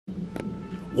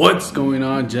What's going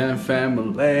on, Jen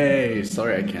family?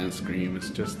 Sorry I can't scream, it's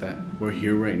just that we're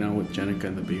here right now with Jenica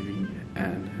and the baby,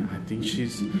 and I think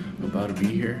she's about to be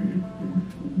here.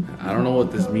 I don't know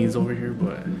what this means over here,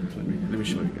 but let me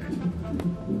show you guys.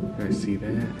 You guys see that?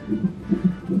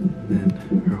 And then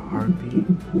her heartbeat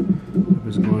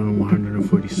was going on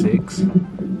 146,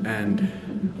 and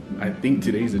I think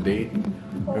today's the day,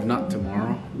 if not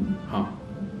tomorrow. Huh?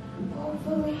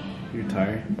 You're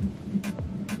tired?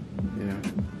 Yeah.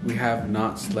 We have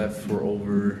not slept for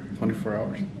over 24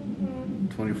 hours.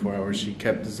 24 hours. She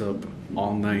kept us up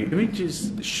all night. Let me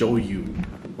just show you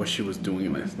what she was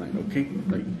doing last night, okay?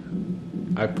 Like,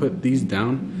 I put these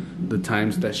down, the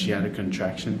times that she had a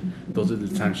contraction. Those are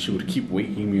the times she would keep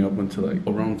waking me up until like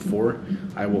around 4.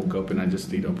 I woke up and I just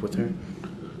stayed up with her.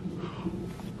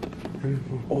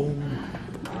 Oh,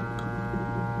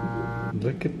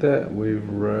 look at that wave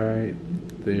right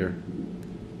there.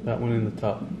 That one in the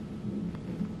top.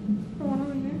 The one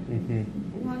over here? Mm-hmm.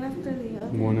 One after the other?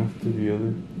 One after the other.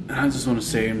 And I just want to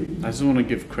say, I just want to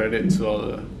give credit to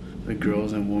all the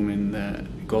girls and women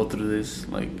that go through this.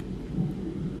 Like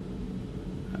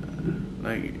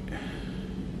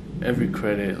every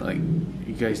credit, like,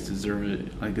 you guys deserve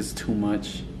it. Like, it's too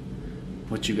much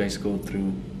what you guys go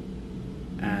through.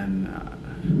 And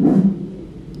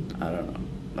I don't know.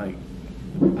 Like,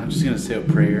 I'm just going to say a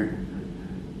prayer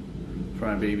for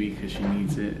my baby because she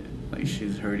needs it. Like,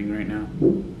 she's hurting right now.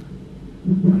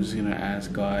 I'm just gonna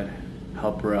ask God,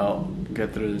 help her out,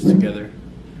 get through this together,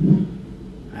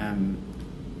 and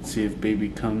see if baby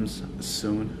comes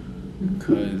soon,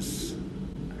 because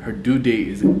her due date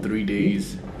is in 3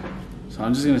 days. So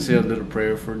I'm just gonna say a little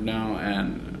prayer for now,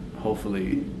 and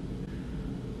hopefully,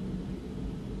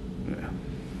 yeah.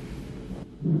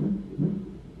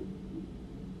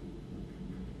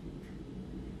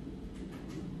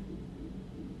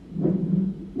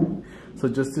 So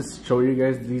just to show you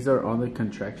guys, these are all the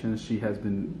contractions she has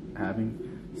been having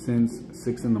since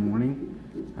 6 in the morning.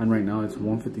 And right now it's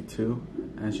 1:52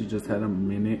 and she just had a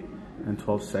minute and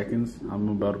 12 seconds. I'm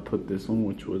about to put this one,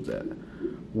 which was at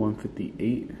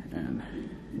 1:58, and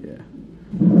yeah.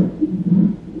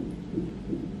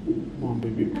 Come on,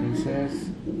 baby princess.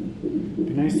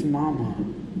 Be nice to mama.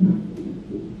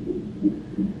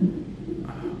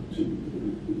 Ouch. You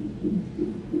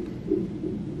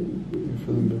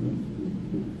feeling baby?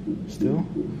 Still?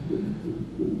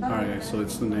 Alright, so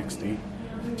it's the next day.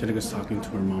 Jenica's talking to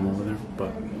her mom over there,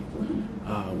 but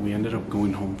we ended up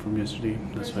going home from yesterday.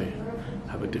 That's why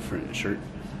I have a different shirt.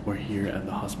 We're here at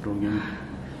the hospital again.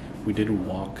 We did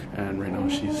walk, and right now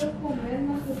she's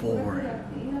 4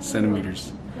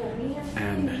 centimeters.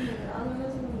 And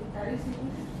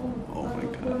oh my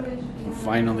god, I'm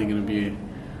finally gonna be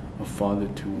a father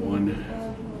to one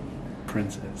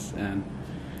princess, and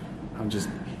I'm just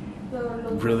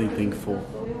really thankful.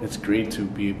 It's great to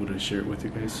be able to share it with you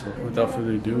guys. So without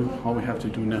further ado, all we have to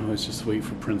do now is just wait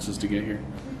for Princess to get here.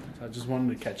 So I just wanted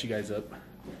to catch you guys up.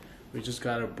 We just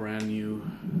got a brand new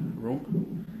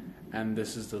room, and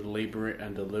this is the labor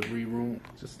and delivery room.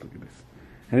 Just look at this,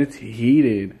 and it's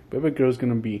heated. Baby girl's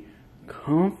gonna be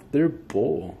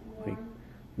comfortable, like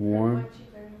warm.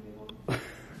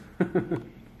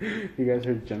 You guys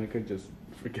heard Jenica, just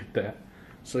forget that.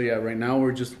 So yeah, right now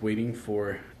we're just waiting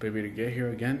for baby to get here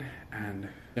again, and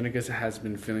Jenica has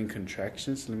been feeling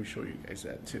contractions. Let me show you guys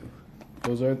that too.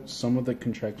 Those are some of the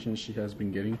contractions she has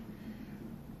been getting.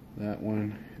 That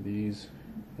one, these,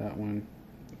 that one,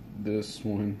 this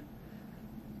one,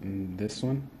 and this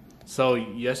one. So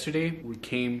yesterday we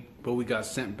came, but we got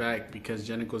sent back because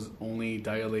Jenica was only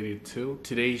dilated 2.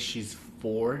 Today she's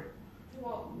 4.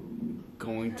 Well,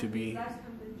 going to be, last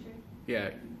time they checked.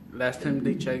 yeah, last time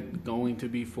they checked, going to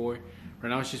be 4. Right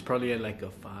now she's probably at like a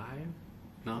 5.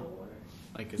 No,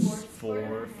 like a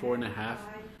 4.5.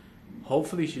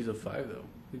 Hopefully she's a 5 though,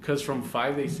 because from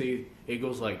 5 they say it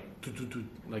goes like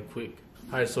like quick.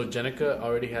 Alright, so Jenica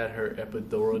already had her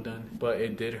epidural done, but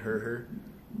it did hurt her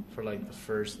for like the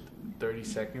first 30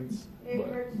 seconds. It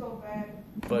hurt so bad.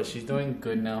 But she's doing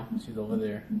good now. She's over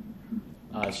there.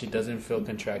 She doesn't feel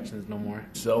contractions no more.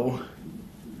 So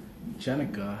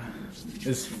Jenica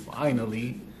is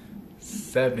finally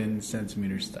 7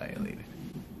 centimeters dilated.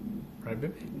 Right,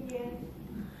 baby? Yeah.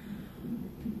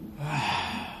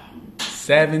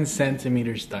 7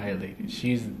 centimeters dilated.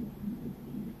 She's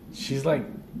like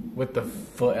with the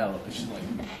foot out. She's like,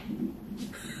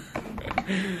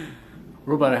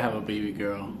 we're about to have a baby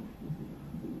girl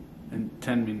in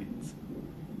 10 minutes.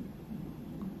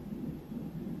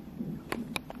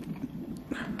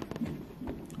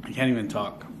 I can't even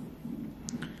talk.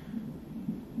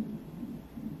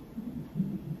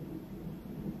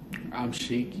 I'm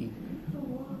shaking.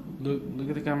 Look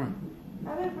at the camera.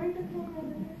 I would bring the camera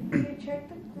there. Did you check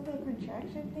the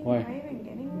contraction thing? Why? Am I even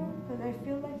getting them? Because I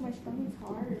feel like my stomach's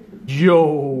hard.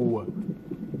 Yo,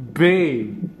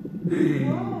 babe.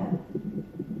 What?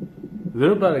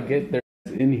 They're about to get their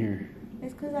ass in here.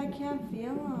 It's because I can't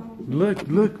feel them. Look.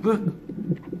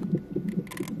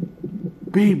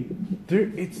 Babe,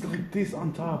 it's like this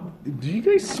on top. Do you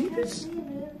guys see this?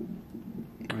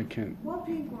 I can't. What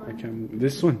pink one? I can't.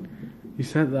 This one. You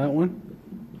said that one?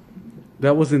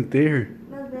 That wasn't there.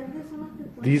 No, this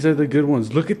one. These are the good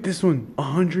ones. Look at this one.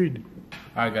 100.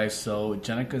 Alright guys, so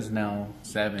Jenica's now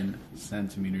 7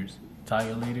 centimeters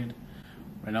dilated.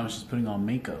 Right now she's putting on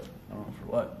makeup. I don't know for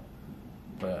what.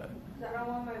 But I don't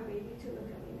want my baby to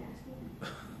look at me nasty.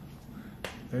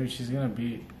 dude, she's gonna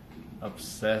be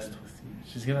obsessed with you.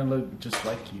 She's gonna look just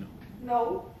like you.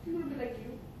 No, she's gonna be like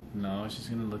you. No, she's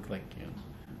gonna look like you.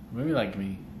 Maybe like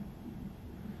me.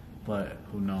 But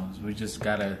who knows? We just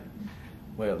gotta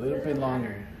wait a little bit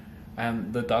longer.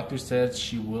 And the doctor said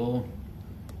she will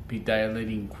be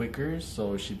dilating quicker,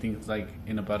 so she thinks like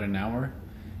in about an hour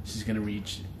she's gonna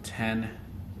reach 10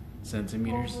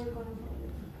 centimeters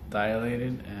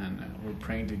dilated, and we're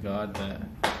praying to God that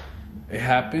it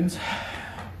happens.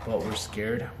 But we're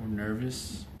scared, we're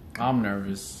nervous. I'm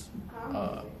nervous.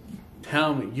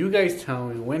 Tell me,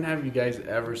 when have you guys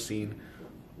ever seen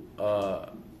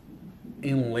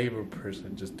in labor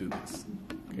person just do this?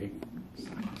 Okay.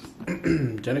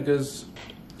 Jenica's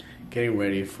getting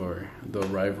ready for the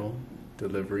arrival,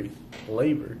 delivery,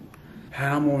 labor.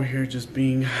 And I'm over here just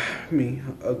being me,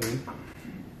 ugly.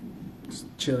 Just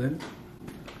chilling.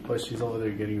 But she's over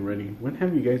there getting ready. When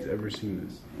have you guys ever seen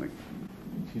this? Like,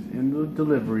 she's in the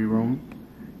delivery room,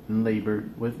 in labor,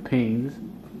 with pains.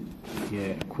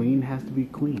 Yeah, queen has to be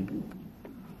queen.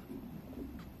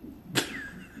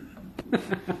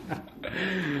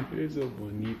 It's so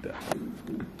bonita.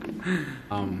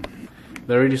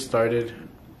 They already started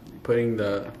putting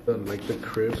the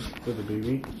crib for the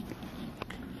baby.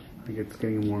 Like it's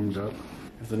getting warmed up.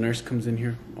 If the nurse comes in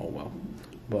here, oh well.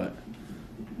 But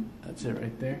that's it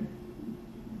right there.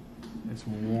 It's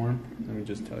warm. Let me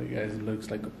just tell you guys, it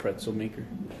looks like a pretzel maker.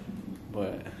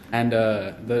 But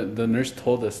the nurse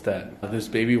told us that this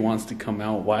baby wants to come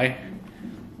out. Why?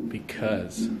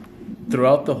 Because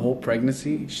throughout the whole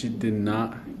pregnancy, she did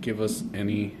not give us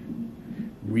any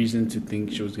reason to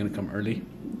think she was gonna come early.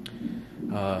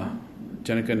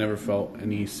 Jenica never felt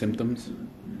any symptoms.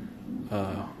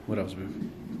 What else,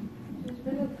 babe? It's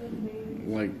been a good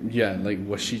baby. Like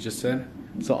what she just said.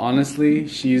 So honestly,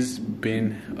 she's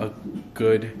been a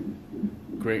good,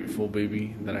 grateful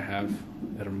baby that I have.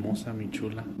 Hermosa, mi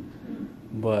chula.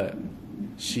 But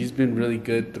she's been really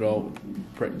good throughout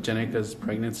Jenica's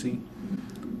pregnancy.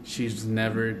 She's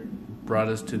never brought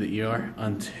us to the ER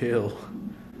until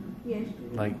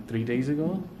like 3 days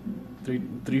ago.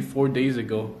 4 days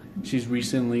ago. She's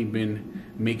recently been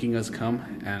making us come,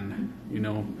 and you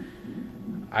know,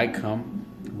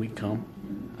 we come.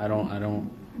 I don't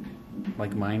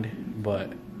like mind,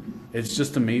 but it's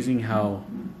just amazing how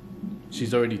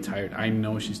she's already tired. I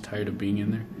know she's tired of being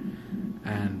in there,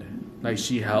 and like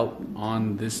she helped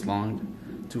on this long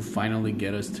to finally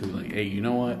get us to like, hey, you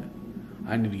know what?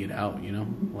 I need to get out, you know?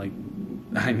 Like,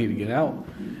 I need to get out.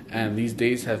 And these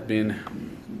days have been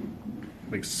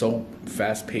like so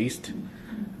fast paced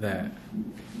that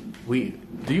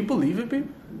do you believe it, babe?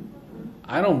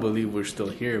 I don't believe we're still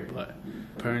here, but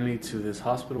apparently to this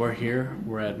hospital. We're here,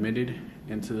 we're admitted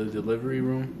into the delivery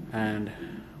room, and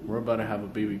we're about to have a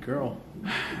baby girl.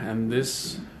 And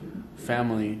this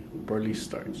family barely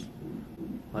starts.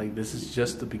 Like, this is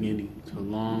just the beginning to a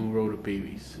long road of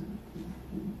babies.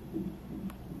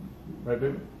 Right,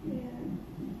 babe? Yeah.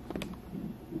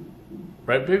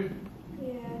 Right, babe?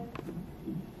 Yeah.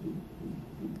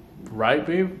 Right,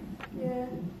 babe? Yeah.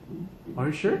 Are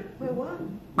you sure? Wait, what?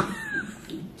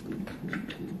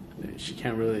 She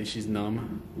can't really, she's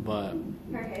numb, but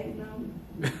Her head numb.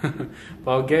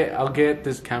 but I'll get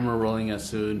this camera rolling as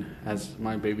soon as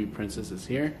my baby princess is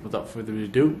here. Without further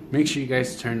ado, make sure you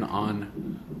guys turn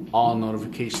on all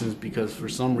notifications, because for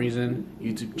some reason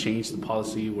YouTube changed the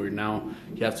policy where now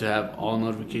you have to have all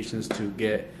notifications to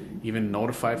get even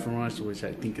notified from us, which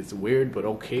I think is weird, but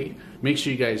okay. Make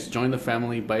sure you guys join the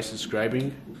family by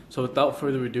subscribing. So without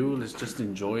further ado, let's just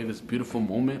enjoy this beautiful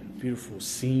moment, beautiful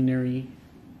scenery,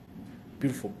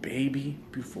 beautiful baby,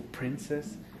 beautiful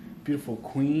princess, beautiful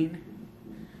queen,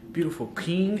 beautiful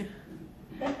king,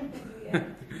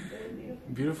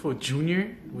 beautiful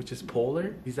junior, which is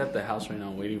Polar. He's at the house right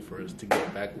now waiting for us to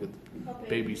get back with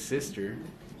baby's sister.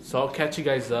 So I'll catch you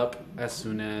guys up as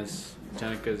soon as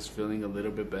Jenica is feeling a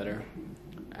little bit better.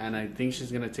 And I think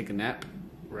she's gonna take a nap.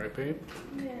 Right, babe?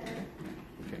 Yeah.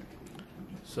 Okay.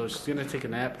 So she's gonna take a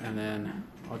nap and then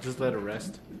I'll just let her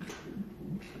rest.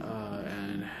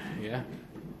 And yeah.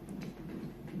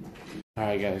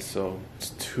 Alright guys, so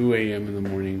it's 2 a.m. in the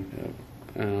morning.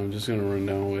 And I'm just gonna run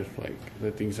down with like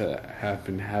the things that have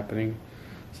been happening.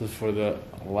 So for the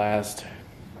last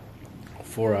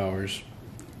 4 hours,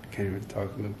 I can't even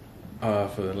talk to them.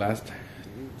 For the last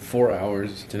 4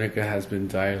 hours, Jenica has been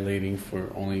dilating for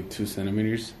only 2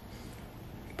 centimeters.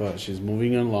 But she's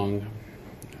moving along.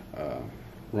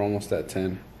 We're almost at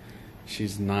 10.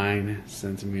 She's 9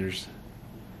 centimeters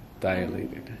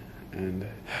dilated. And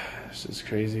it's just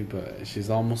crazy, but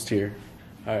she's almost here.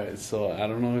 Alright, so I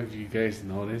don't know if you guys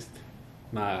noticed.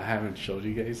 Nah, I haven't showed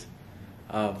you guys.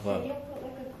 But Can you put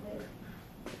like a clip?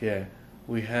 yeah,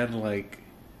 we had like,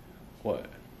 what,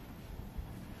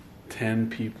 10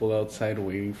 people outside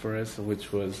waiting for us,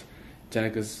 which was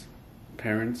Jenica's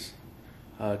parents,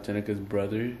 Jenica's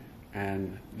brother,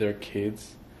 and their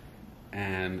kids,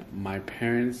 and my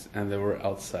parents, and they were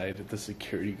outside. The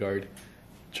security guard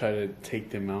tried to take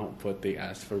them out, but they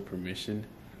asked for permission.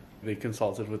 They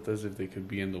consulted with us if they could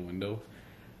be in the window,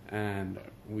 and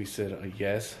we said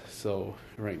yes. So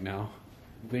right now,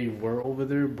 they were over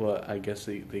there, but I guess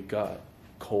they got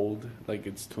cold. Like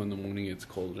it's 2 in the morning, it's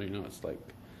cold right now. It's like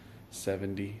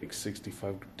 70, like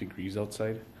 65 degrees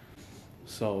outside.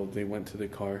 So they went to the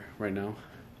car right now.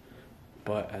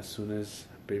 But as soon as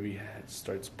baby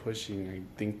starts pushing, I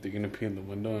think they're gonna be in the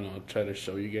window, and I'll try to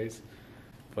show you guys.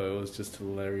 But it was just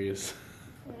hilarious.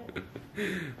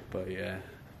 But yeah.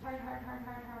 Hard.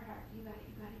 You got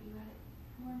it.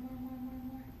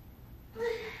 More.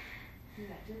 You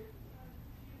got it.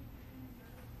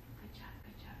 Good job.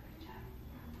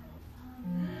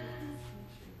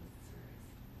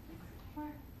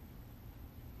 More.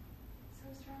 So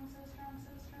strong.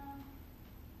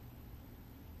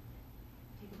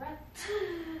 Take a breath.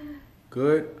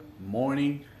 Good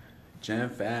morning, Jen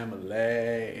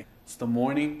family. It's the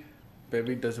morning.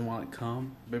 Baby doesn't want to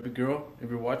come. Baby girl, if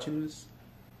you're watching this,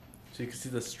 so you can see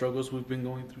the struggles we've been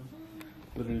going through.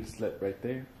 Literally slept right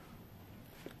there.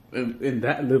 In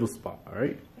that little spot,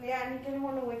 alright? Yeah, and he didn't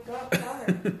want to wake up.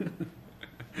 Sorry.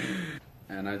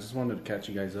 And I just wanted to catch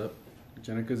you guys up.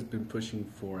 Jenica's been pushing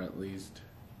for at least,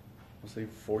 I'll say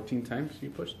 14 times she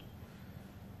pushed.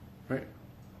 Right?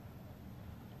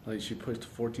 Like she pushed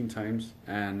 14 times,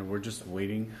 and we're just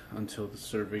waiting until the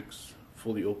cervix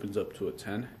fully opens up to a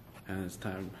 10. And it's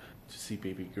time to see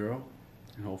baby girl,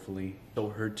 and hopefully show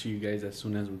her to you guys as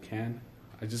soon as we can.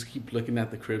 I just keep looking at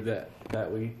the crib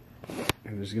that way,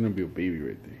 and there's gonna be a baby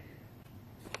right there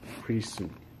pretty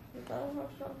soon. If I don't have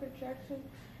strong contraction,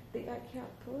 I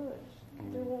can't push.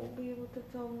 They won't be able to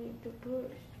tell me to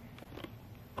push.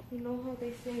 You know how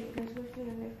they say there's pushing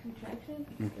and there's contraction?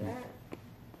 That.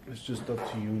 It's just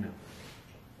up to you now.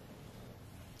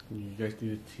 You guys do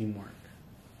the teamwork.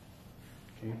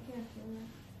 Okay? I can't feel that.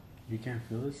 You can't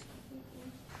feel this?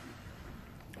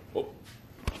 Oh.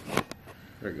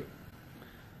 Very good.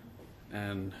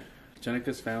 And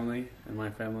Jenica's family and my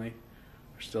family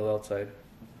are still outside.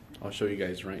 I'll show you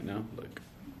guys right now. Look.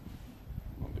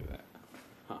 I'll do that.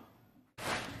 Huh.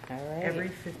 All right. Every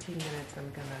 15 minutes,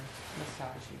 I'm gonna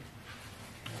massage you.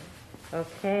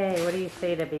 Okay, what do you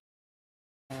say to be?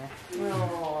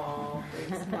 Oh,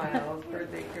 big smiles,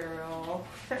 birthday girl.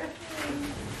 She's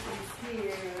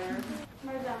here.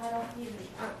 Where's that little easy?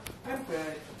 I'm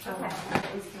good. Okay.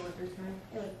 What was Jennifer's name?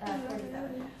 It was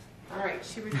 47. All right,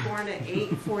 she was born at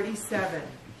 8:47.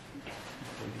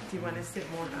 Do you want to sit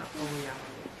more up? Oh,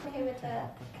 yeah. Okay with the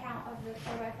count of the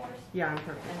 4x4s? Yeah, I'm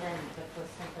perfect. And then the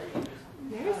placenta.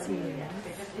 There's you.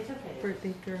 It's okay.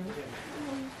 Birthday girl.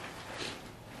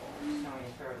 No, you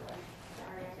throw it away.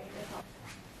 Sorry, I made this all.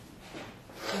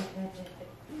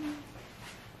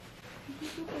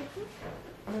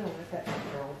 Oh, with that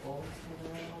girl bowl.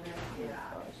 Yeah.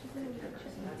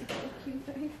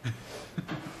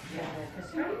 Yeah,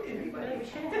 because we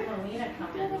should have Melina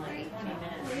come in like 20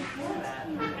 minutes before that.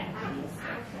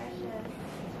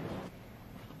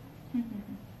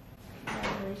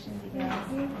 Congratulations, you guys.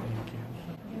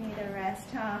 You need a rest,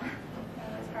 huh? That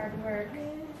was hard work.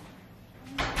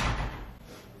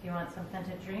 Do you want something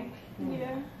to drink?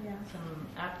 Yeah. Some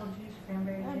apple juice,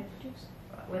 cranberry juice?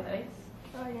 With ice?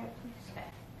 Oh, yeah, please. Okay.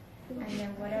 And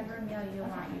then whatever meal you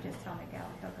want, you just tell Miguel,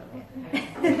 he'll go get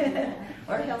it.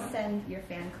 Or he'll send your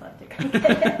fan club to come get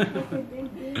it.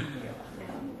 Thank you. You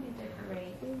did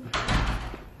great.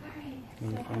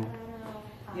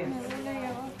 Yes.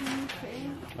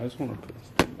 I just want to put this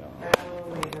thing down. Oh,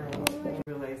 later on.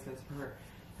 Realizes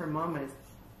her mom is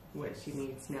what she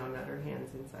needs now, not her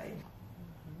hands inside.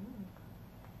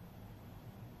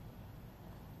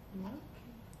 Okay.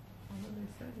 All of a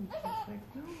sudden, she's like,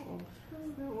 no,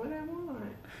 that's not what I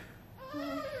want.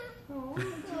 Oh,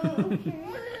 okay.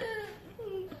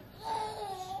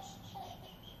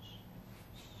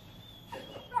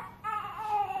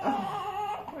 Oh,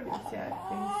 what a sad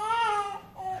face.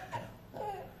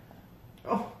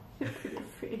 Oh, look at her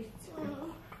face.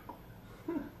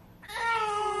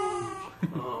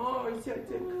 Oh, such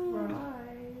a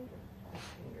cry.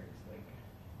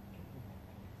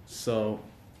 So,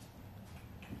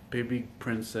 baby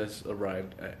princess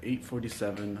arrived at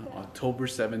 8:47, October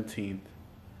 17th,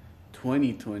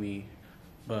 2020,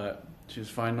 but she's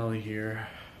finally here.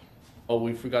 Oh,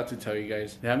 we forgot to tell you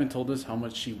guys, they haven't told us how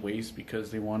much she weighs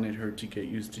because they wanted her to get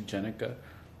used to Jenica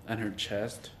and her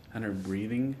chest and her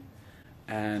breathing.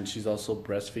 And she's also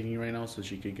breastfeeding right now so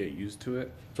she could get used to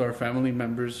it. So our family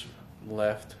members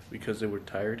left because they were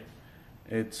tired.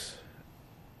 It's,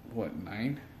 what,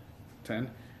 9,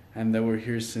 10? And they were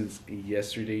here since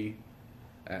yesterday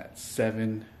at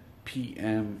 7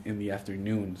 p.m. in the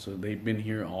afternoon. So they've been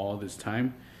here all this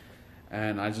time.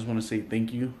 And I just want to say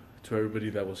thank you to everybody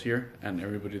that was here and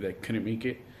everybody that couldn't make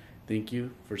it. Thank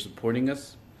you for supporting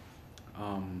us.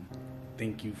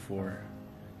 Thank you for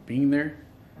being there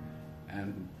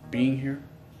and being here.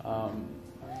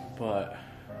 But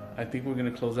I think we're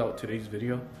gonna close out today's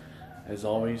video. As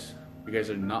always, if you guys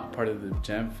are not part of the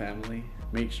Gem family,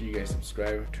 make sure you guys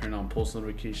subscribe, turn on post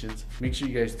notifications. Make sure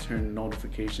you guys turn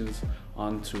notifications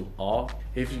on to all.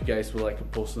 If you guys would like a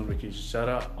post notification shout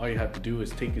out, all you have to do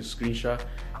is take a screenshot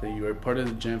that you are part of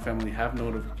the Gem family, have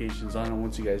notifications on, and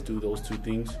once you guys do those two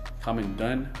things, comment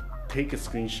done, take a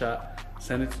screenshot,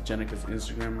 send it to Jenica's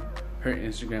Instagram. Her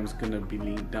Instagram is gonna be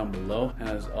linked down below. And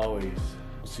as always,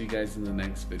 we'll see you guys in the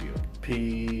next video.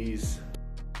 Peace.